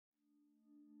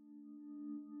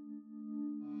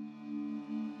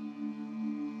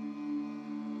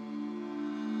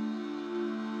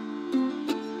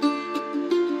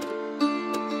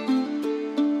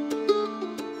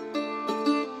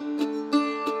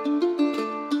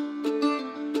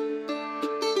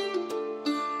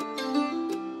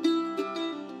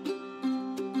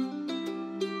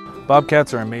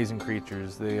Bobcats are amazing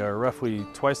creatures. They are roughly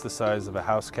twice the size of a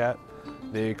house cat.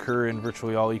 They occur in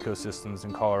virtually all ecosystems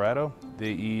in Colorado.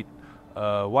 They eat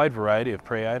a wide variety of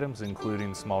prey items,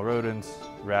 including small rodents,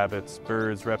 rabbits,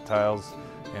 birds, reptiles,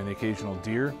 and the occasional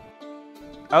deer.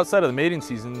 Outside of the mating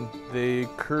season, they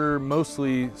occur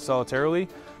mostly solitarily,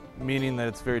 meaning that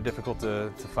it's very difficult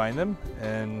to find them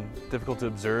and difficult to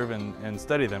observe and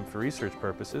study them for research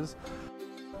purposes.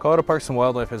 Colorado Parks and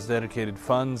Wildlife has dedicated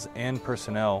funds and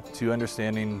personnel to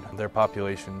understanding their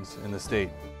populations in the state.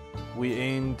 We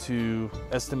aim to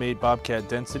estimate bobcat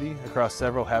density across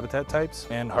several habitat types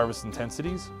and harvest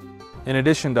intensities. In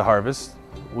addition to harvest,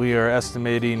 we are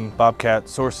estimating bobcat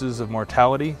sources of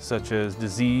mortality, such as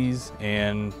disease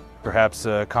and perhaps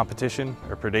competition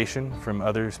or predation from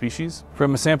other species.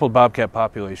 From a sampled bobcat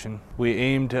population, we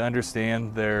aim to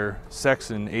understand their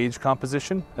sex and age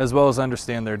composition, as well as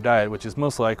understand their diet, which is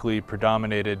most likely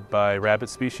predominated by rabbit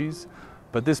species,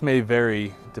 but this may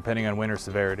vary depending on winter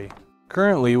severity.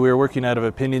 Currently, we are working out of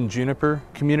a pinyon juniper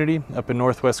community up in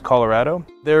northwest Colorado.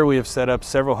 There we have set up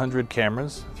several hundred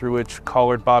cameras through which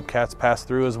collared bobcats pass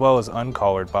through, as well as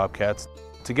uncollared bobcats.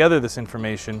 Together, this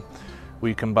information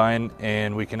we combine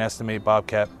and we can estimate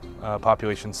bobcat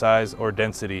population size or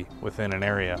density within an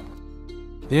area.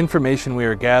 The information we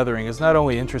are gathering is not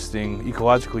only interesting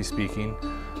ecologically speaking,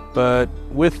 but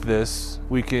with this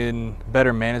we can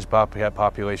better manage bobcat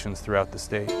populations throughout the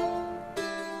state.